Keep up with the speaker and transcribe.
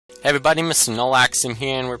Hey everybody, Mr. Nolaxim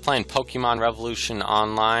here, and we're playing Pokemon Revolution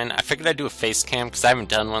Online. I figured I'd do a face cam because I haven't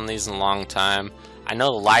done one of these in a long time. I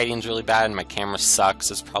know the lighting's really bad and my camera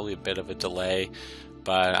sucks. It's probably a bit of a delay,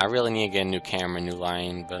 but I really need to get a new camera, new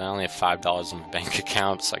lighting, but I only have $5 in my bank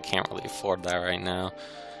account, so I can't really afford that right now.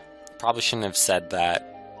 Probably shouldn't have said that.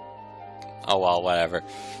 Oh well, whatever.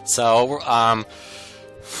 So,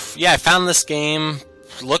 yeah, I found this game.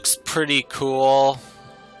 Looks pretty cool.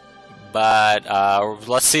 But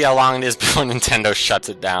let's see how long it is before Nintendo shuts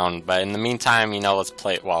it down. But in the meantime, you know, let's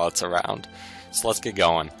play it while it's around. So let's get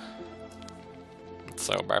going.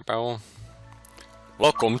 So, bro.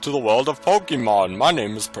 Welcome to the world of Pokemon. My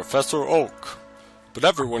name is Professor Oak, but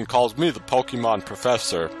everyone calls me the Pokemon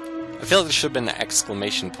Professor. I feel like there should have been an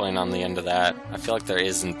exclamation point on the end of that. I feel like there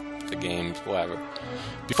isn't the game. Whatever.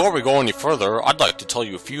 Before we go any further, I'd like to tell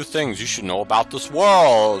you a few things you should know about this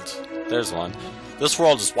world. There's one. This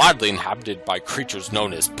world is widely inhabited by creatures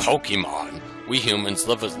known as Pokemon. We humans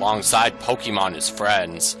live alongside Pokemon as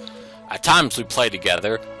friends. At times we play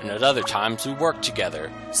together, and at other times we work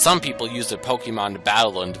together. Some people use their Pokemon to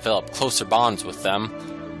battle and develop closer bonds with them.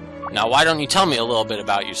 Now why don't you tell me a little bit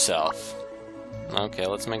about yourself? Okay,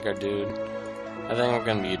 let's make our dude. I think we're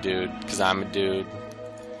gonna be a dude, because I'm a dude.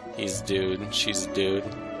 He's a dude, she's a dude.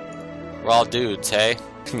 We're all dudes, hey?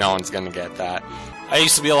 No one's gonna get that. I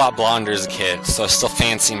used to be a lot blonder as a kid, so I still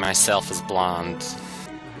fancy myself as blonde.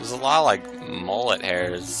 There's a lot of, like, mullet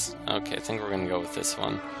hairs. Okay, I think we're gonna go with this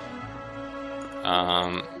one.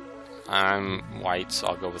 I'm white, so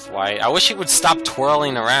I'll go with white. I wish it would stop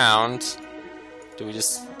twirling around. Do we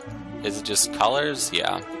just... is it just colors?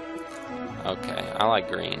 Yeah. Okay, I like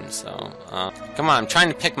green, so... come on, I'm trying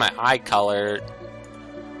to pick my eye color.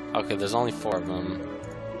 Okay, there's only 4 of them.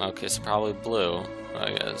 Okay, so probably blue.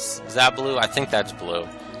 I guess. Is that blue? I think that's blue.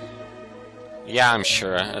 Yeah, I'm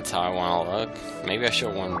sure that's how I want to look. Maybe I should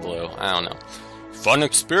have worn blue. I don't know. Fun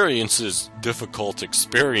experiences, difficult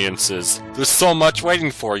experiences. There's so much waiting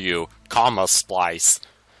for you. Comma splice.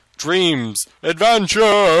 Dreams,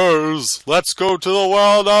 adventures. Let's go to the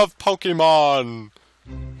world of Pokemon.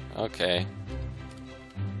 Okay.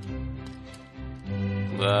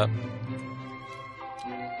 How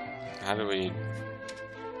do we...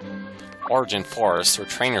 Origin Forest, where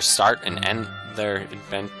trainers start and end their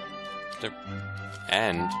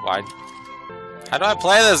Why? How do I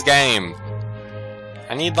play this game?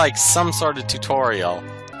 I need, like, some sort of tutorial.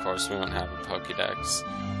 Of course, we don't have a Pokédex.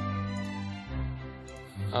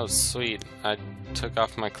 Oh, sweet. I took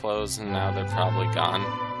off my clothes and now they're probably gone.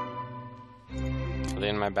 Are they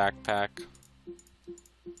in my backpack?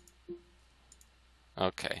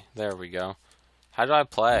 Okay, there we go. How do I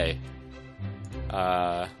play?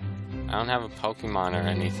 I don't have a Pokemon or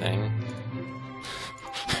anything.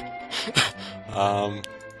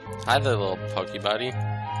 Hi there, little Pokebuddy.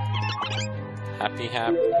 Happy.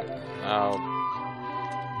 Oh.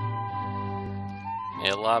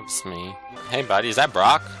 It loves me. Hey, buddy, is that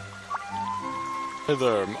Brock? Hey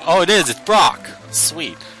there. Oh, it is, it's Brock!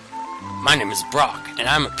 Sweet. My name is Brock, and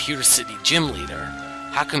I'm a Pewter City gym leader.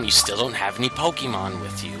 How come you still don't have any Pokemon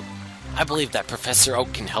with you? I believe that Professor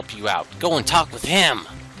Oak can help you out. Go and talk with him!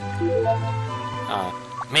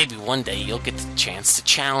 Maybe one day you'll get the chance to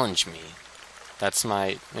challenge me. That's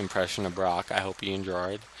my impression of Brock. I hope you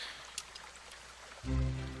enjoyed.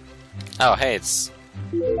 Oh, hey, it's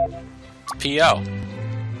P.O.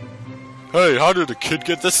 Hey, how did a kid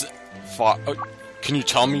get this far? Can you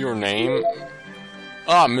tell me your name?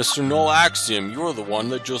 Ah, Mr. Nolaxim, you're the one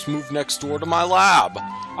that just moved next door to my lab.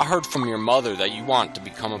 I heard from your mother that you want to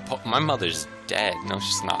become a My mother's dead. No,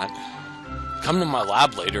 she's not. Come to my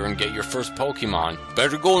lab later and get your first Pokemon.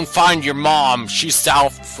 Better go and find your mom. She's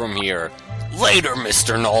south from here. Later,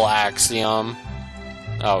 Mr. Nolaxium.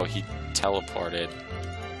 Oh, he teleported.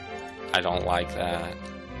 I don't like that.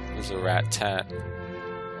 There's a Rattata.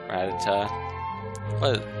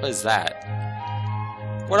 What is that?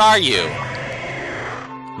 What are you?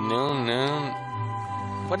 Noon.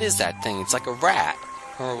 What is that thing? It's like a rat.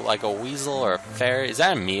 Or like a weasel or a fairy. Is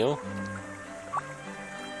that a Mew?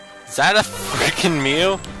 Is that a freaking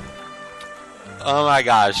Mew? Oh my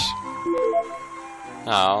gosh.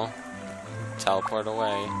 Oh. Teleport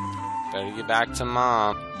away. Better get back to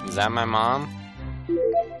mom. Is that my mom?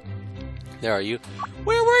 There are you.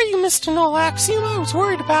 Where were you, Mr. Nolaxium? I was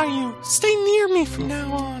worried about you. Stay near me from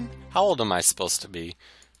now on. How old am I supposed to be?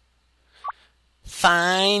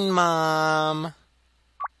 Fine, Mom.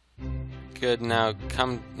 Good, now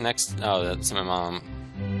come next. Oh, that's my mom.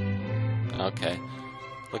 Okay.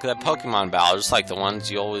 Look at that Pokemon battle, just like the ones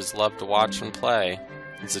you always love to watch and play.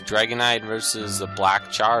 It's a Dragonite versus a Black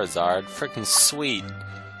Charizard. Freaking sweet.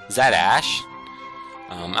 Is that Ash?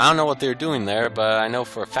 I don't know what they're doing there, but I know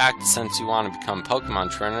for a fact since you want to become a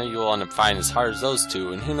Pokemon trainer, you will end up fighting as hard as those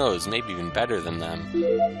two, and who knows, maybe even better than them.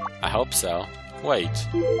 I hope so. Wait.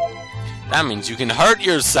 That means you can hurt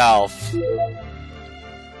yourself!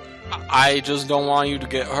 I just don't want you to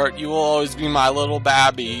get hurt. You will always be my little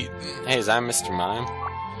babby. Hey, is that Mr. Mime?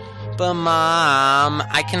 But Mom,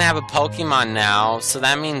 I can have a Pokemon now, so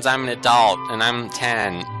that means I'm an adult, and I'm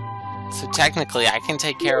 10. So technically, I can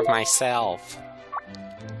take care of myself.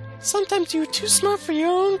 Sometimes you're too smart for your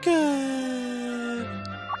own good.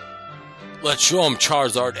 Let's show him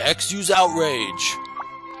Charizard X, use Outrage.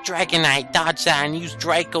 Dragonite, dodge that and use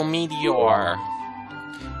Draco Meteor.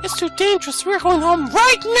 It's too dangerous, we're going home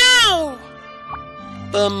right now!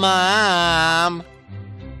 But Mom...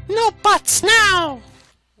 No buts now!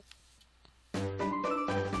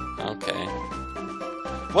 Okay.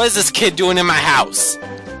 What is this kid doing in my house?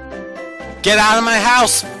 Get out of my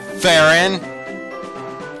house, Farron!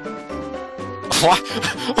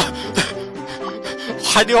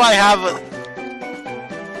 Why do I have a...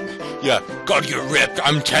 Yeah, gotta get ripped.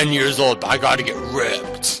 I'm 10 years old, but I gotta get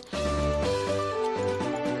ripped.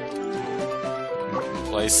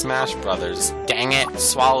 Play Smash Brothers. Dang it,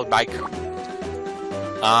 swallowed by... No,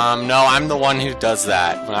 I'm the one who does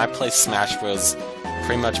that. When I play Smash Bros.,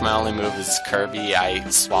 pretty much my only move is Kirby. I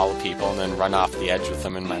swallow people and then run off the edge with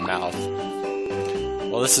them in my mouth.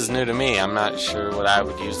 Well, this is new to me. I'm not sure what I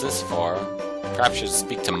would use this for. Perhaps you should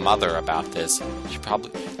speak to Mother about this. She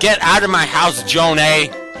probably... Get out of my house, Joan A!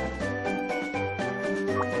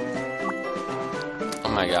 Oh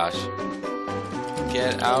my gosh.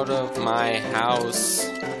 Get out of my house,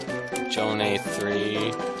 Joan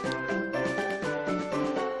A3.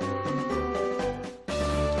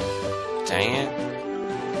 Dang it.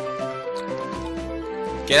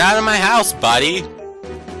 Get out of my house, buddy!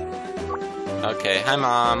 Okay, hi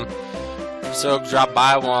Mom. So dropped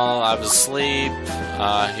by while I was asleep.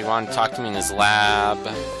 He wanted to talk to me in his lab.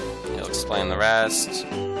 He'll explain the rest.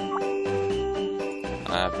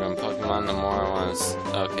 I've been Pokemon the more ones.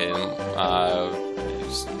 Okay,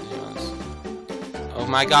 oh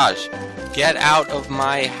my gosh. Get out of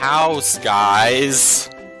my house, guys!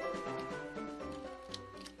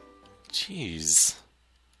 Jeez.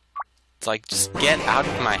 It's like, just get out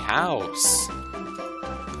of my house.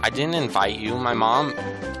 I didn't invite you, my mom...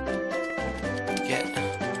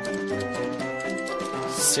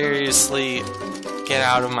 Seriously, get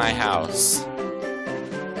out of my house.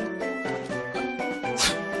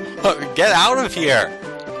 Get out of here!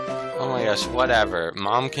 Oh my gosh, whatever.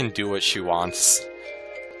 Mom can do what she wants.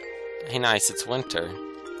 Hey, nice, it's winter.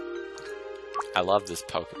 I love this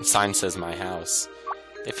Pokemon. Sign says my house.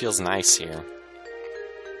 It feels nice here.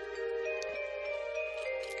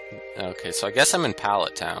 Okay, so I guess I'm in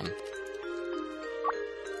Pallet Town.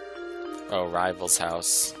 Oh, Rival's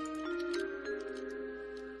house.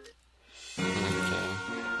 Okay.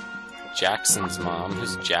 Jackson's mom.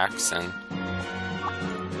 Who's Jackson?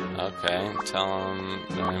 Okay, tell him...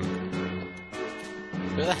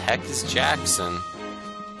 Who the heck is Jackson?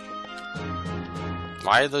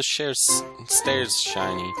 Why are those stairs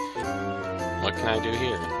shiny? What can I do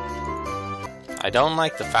here? I don't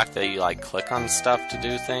like the fact that you, like, click on stuff to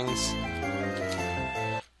do things.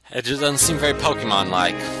 It just doesn't seem very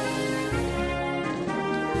Pokemon-like.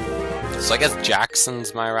 So I guess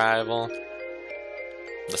Jackson's my rival.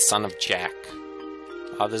 The son of Jack.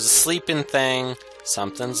 Oh, there's a sleeping thing.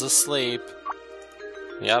 Something's asleep.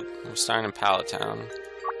 Yep, we're starting in Pallet Town.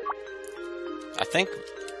 I think,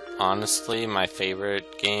 honestly, my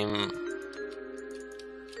favorite game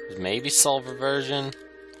is maybe Silver version.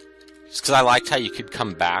 Just because I liked how you could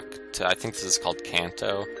come back to, I think this is called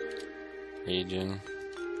Kanto region.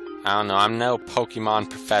 I don't know, I'm no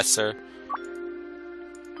Pokemon professor.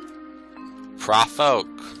 Prof Oak.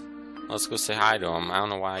 Let's go say hi to him. I don't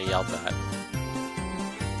know why I yelled that.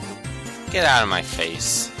 Get out of my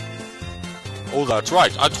face. Oh, that's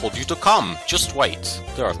right. I told you to come. Just wait.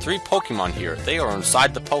 There are 3 Pokemon here. They are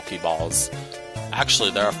inside the Pokeballs.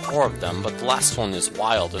 Actually, there are 4 of them, but the last one is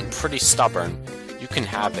wild and pretty stubborn. You can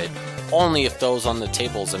have it. Only if those on the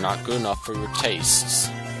tables are not good enough for your tastes.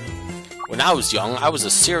 When I was young, I was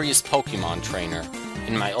a serious Pokemon trainer.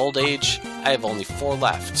 In my old age, I have only 4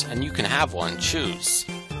 left, and you can have one. Choose.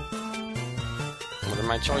 What are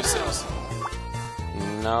my choices?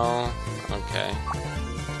 No? Okay.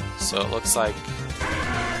 So it looks like...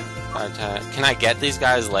 Can I get these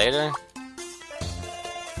guys later?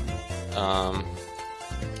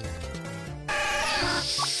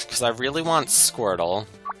 Because I really want Squirtle.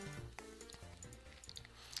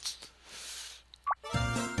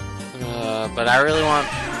 But I really want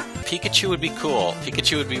Pikachu would be cool.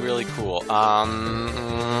 Pikachu would be really cool. But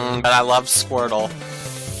I love Squirtle.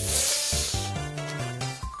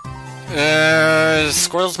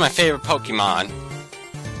 Squirtle's my favorite Pokemon.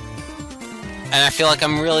 And I feel like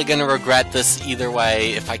I'm really gonna regret this either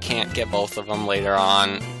way if I can't get both of them later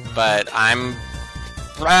on. But I'm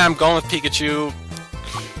going with Pikachu.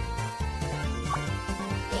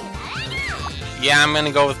 Yeah, I'm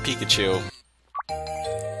gonna go with Pikachu.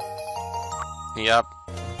 Yep.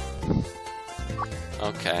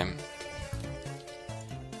 Okay.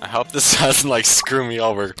 I hope this doesn't, like, screw me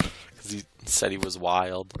over, because he said he was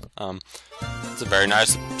wild. It's a very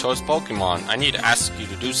nice choice Pokemon. I need to ask you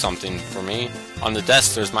to do something for me. On the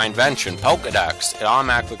desk, there's my invention, Pokedex. It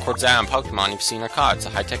automatically records down Pokemon you've seen or caught. It's a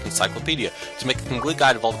high-tech encyclopedia. To make a complete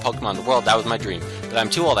guide of all the Pokemon in the world, that was my dream. But I'm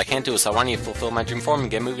too old, I can't do it, so I want you to fulfill my dream for me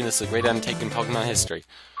and get moving. This is a great undertaking in Pokemon history.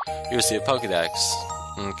 You receive a Pokedex.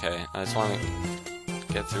 Okay, I just want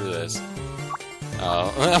to get through this.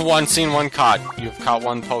 One seen, one caught. You've caught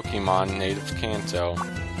one Pokemon, native to Kanto.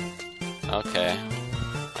 Okay.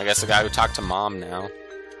 I guess I gotta go talk to Mom now.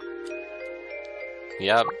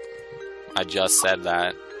 Yep. I just said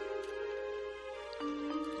that.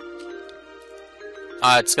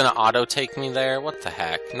 It's gonna auto-take me there? What the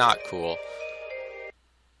heck? Not cool.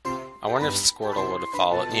 I wonder if Squirtle would have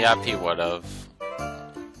followed. Yep, he would have.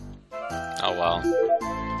 Oh well.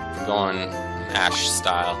 Going Ash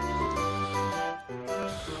style.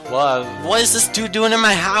 Well, what is this dude doing in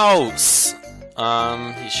my house?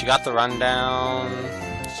 She got the rundown.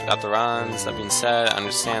 She got the runs. That being said, I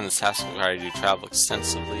understand this has to require you to travel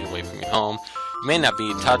extensively away from your home. You may not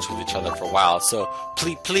be in touch with each other for a while, so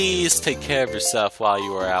please take care of yourself while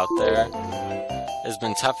you are out there. It's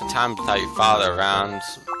been tough at times without your father around,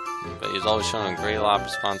 but he's always shown a great lot of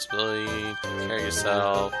responsibility. Take care of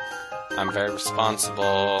yourself. I'm very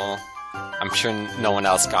responsible. I'm sure no one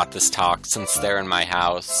else got this talk since they're in my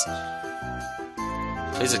house.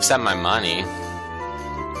 Please accept my money.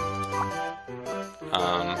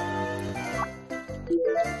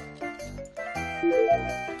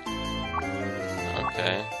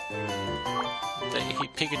 Okay.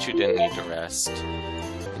 Pikachu didn't need to rest.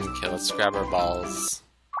 Okay, let's grab our balls.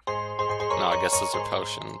 No, I guess those are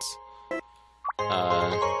potions.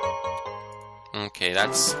 Okay,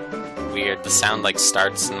 that's weird. The sound like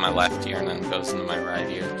starts in my left ear and then goes into my right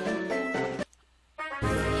ear.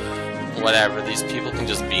 Whatever, these people can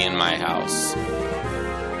just be in my house.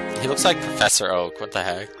 He looks like Professor Oak, what the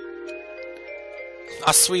heck?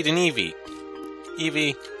 Ah, sweet, an Eevee.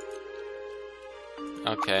 Eevee.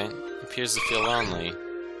 Okay, appears to feel lonely.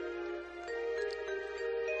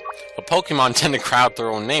 Well, Pokemon tend to crowd their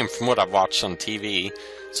own name from what I've watched on TV,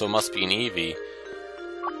 so it must be an Eevee.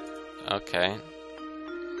 Okay.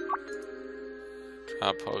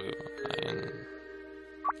 Pokemon.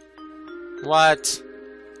 What?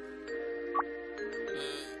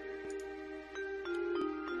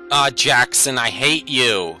 Ah, Jackson, I hate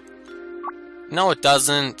you! No, it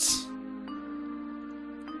doesn't.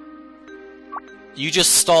 You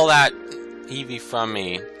just stole that Eevee from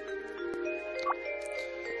me.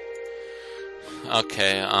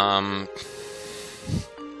 Okay,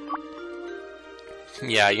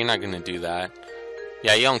 yeah, you're not gonna do that.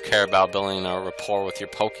 Yeah, you don't care about building a rapport with your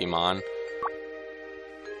Pokemon.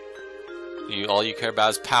 All you care about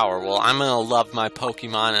is power. Well, I'm gonna love my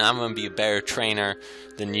Pokemon, and I'm gonna be a better trainer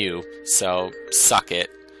than you, so suck it.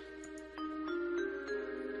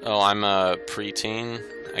 Oh, I'm a preteen,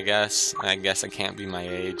 I guess. I guess I can't be my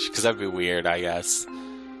age, because that'd be weird, I guess.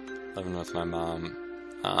 Living with my mom.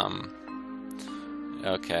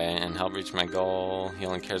 Okay, and help reach my goal. He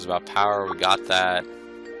only cares about power, we got that.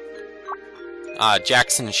 Ah,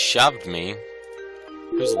 Jackson shoved me.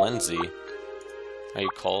 Who's Lindsay? Are you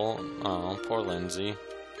Cole? Oh, poor Lindsay.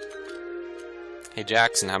 Hey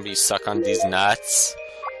Jackson, how about you suck on these nuts?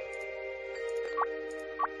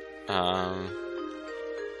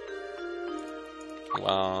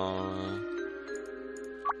 Well...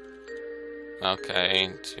 Okay,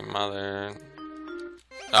 to your mother...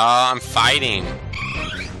 Oh, I'm fighting!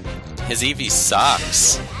 His Eevee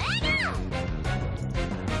sucks.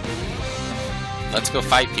 Let's go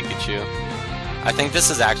fight Pikachu. I think this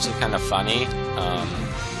is actually kind of funny,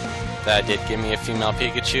 that did give me a female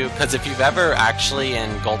Pikachu, because if you've ever actually in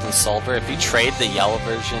Gold and Silver, if you trade the yellow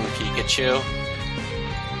version Pikachu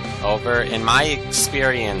over, in my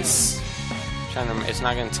experience, it's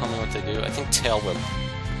not going to tell me what they do. I think Tail Whip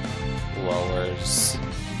lowers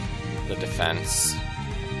the defense.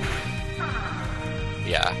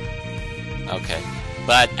 Yeah. Okay.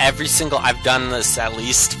 But I've done this at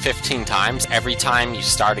least 15 times. Every time you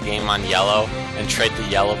start a game on yellow and trade the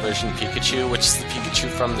yellow version Pikachu, which is the Pikachu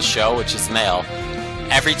from the show, which is male,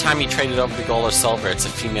 every time you trade it over to gold or silver, it's a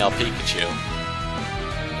female Pikachu.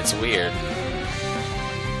 It's weird.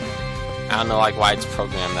 I don't know like why it's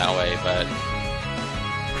programmed that way, but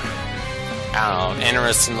I don't know,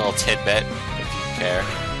 interesting little tidbit, if you care.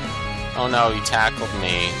 Oh no, you tackled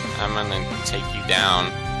me. I'm gonna take you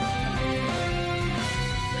down.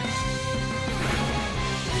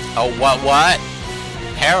 Oh, what?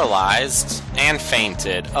 Paralyzed and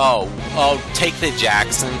fainted. Oh, take the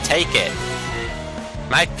Jackson, take it.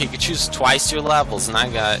 My Pikachu's twice your levels, and I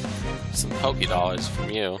got some Pokédollars from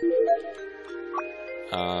you.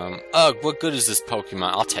 Ugh, what good is this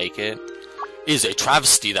Pokemon? I'll take it. It is a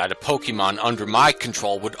travesty that a Pokemon under my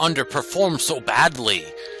control would underperform so badly.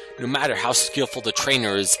 No matter how skillful the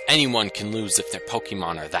trainer is, anyone can lose if their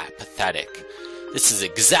Pokemon are that pathetic. This is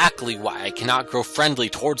exactly why I cannot grow friendly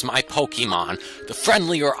towards my Pokemon. The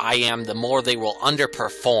friendlier I am, the more they will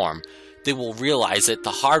underperform. They will realize it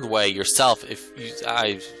the hard way yourself if you...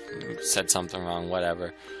 I said something wrong,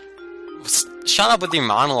 whatever. Shut up with your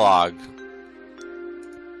monologue.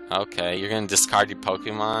 Okay, you're gonna discard your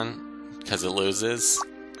Pokemon because it loses?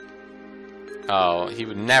 Oh, he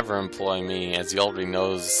would never employ me, as he already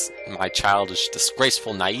knows my childish,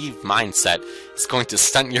 disgraceful, naive mindset is going to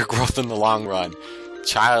stunt your growth in the long run.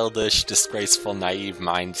 Childish, disgraceful, naive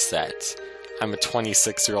mindset. I'm a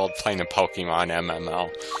 26-year-old playing a Pokemon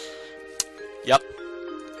MMO. Yep.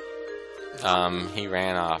 He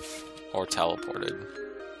ran off. Or teleported.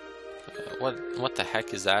 What the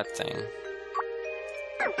heck is that thing?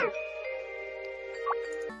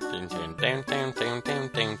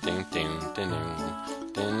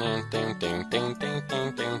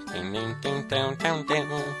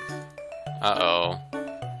 Uh-oh.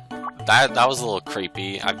 That was a little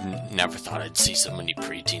creepy. I've never thought I'd see so many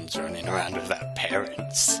preteens running around without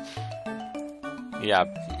parents. Yeah,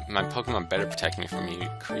 my Pokemon better protect me from you,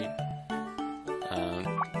 creep.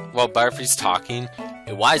 Well, Butterfree's talking.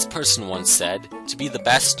 A wise person once said, to be the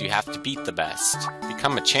best, you have to beat the best.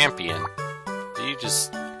 Become a champion. Do you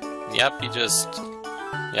just... Yep,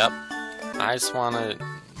 Yep. I just wanna...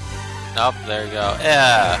 Oh, there you go.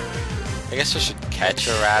 Yeah! I guess I should catch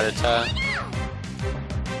a Rattata.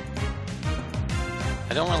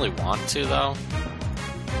 I don't really want to, though.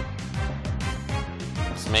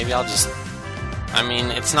 So maybe I'll just... I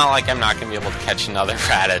mean, it's not like I'm not gonna be able to catch another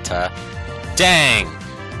Rattata. Dang!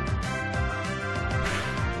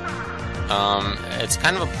 It's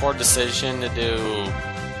kind of a poor decision to do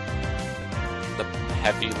the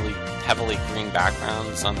heavily green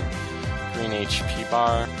backgrounds on the green HP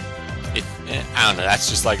bar. I don't know, that's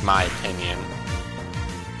just like my opinion.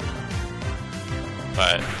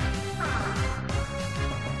 But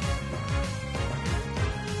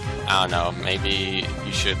I don't know, maybe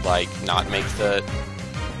you should like not make the...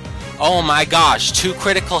 Oh my gosh, 2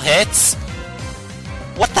 critical hits?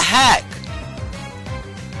 What the heck?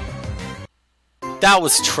 That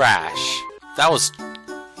was trash. That was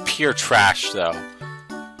pure trash, though.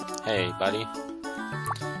 Hey, buddy.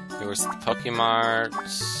 Here's the Pokemart.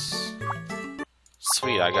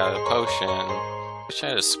 Sweet, I got a potion. Wish I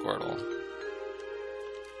had a Squirtle.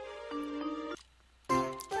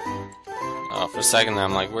 Oh, for a second there,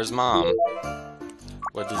 I'm like, where's Mom?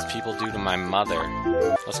 What did these people do to my mother?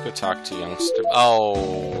 Let's go talk to youngster.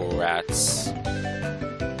 Oh, rats.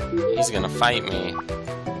 He's gonna fight me.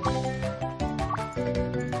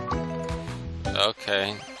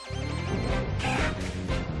 Okay.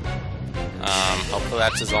 Hopefully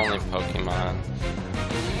that's his only Pokemon.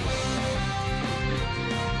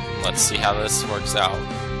 Let's see how this works out.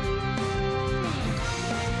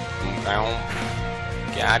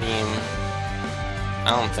 Got him. I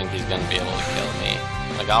don't think he's gonna be able to kill me.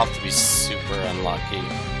 Like, I'll have to be super unlucky.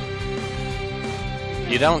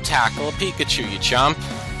 You don't tackle a Pikachu, you chump.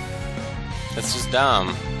 That's just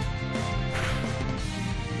dumb.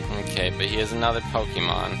 Okay, but he has another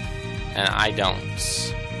Pokemon, and I don't.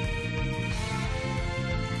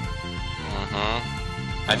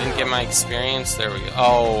 I didn't get my experience. There we go.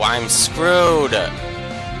 Oh, I'm screwed!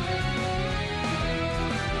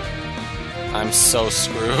 I'm so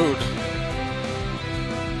screwed.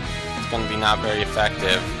 It's gonna be not very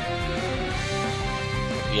effective.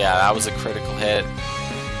 Yeah, that was a critical hit.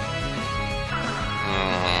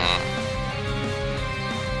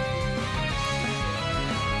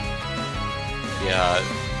 Yeah,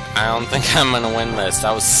 I don't think I'm gonna win this.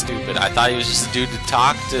 That was stupid. I thought he was just a dude to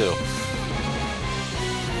talk to.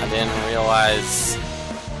 I didn't realize...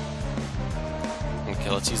 Okay,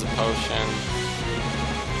 let's use a potion.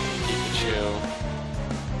 Pikachu.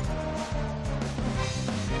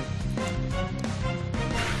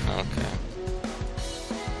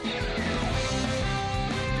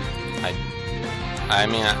 I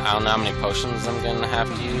mean, I don't know how many potions I'm gonna have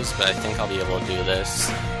to use, but I think I'll be able to do this.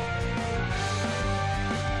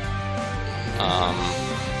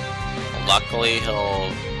 Luckily,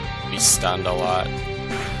 he'll be stunned a lot.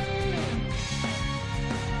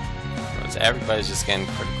 Because everybody's just getting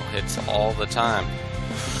critical hits all the time.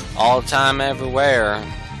 All the time, everywhere.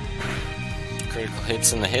 Critical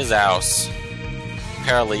hits into his house.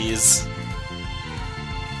 Paralyze.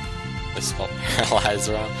 This is called Paralyze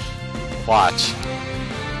around. Watch.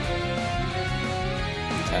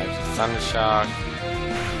 Thundershock.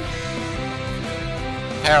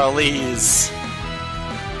 Paralyze.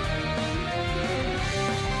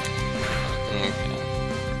 Okay.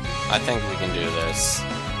 I think we can do this.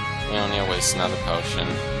 We don't need to waste another potion.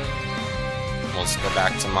 We'll just go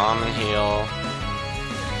back to Mom and heal.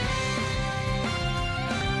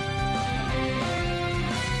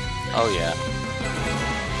 Oh yeah.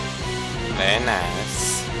 Very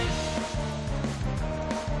nice.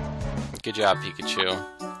 Good job, Pikachu.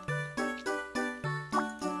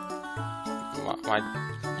 Why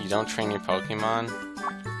you don't train your Pokemon?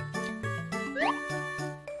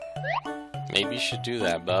 Maybe you should do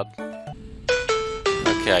that, bub.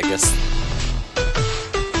 Okay, I guess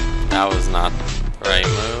that was not the right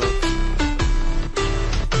move.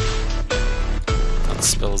 Let's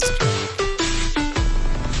spill his drink.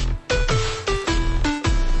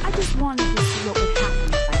 I just wanted to see what would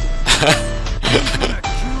happen.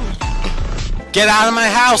 Get out of my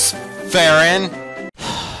house, Farron!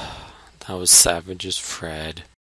 That was savage as Fred.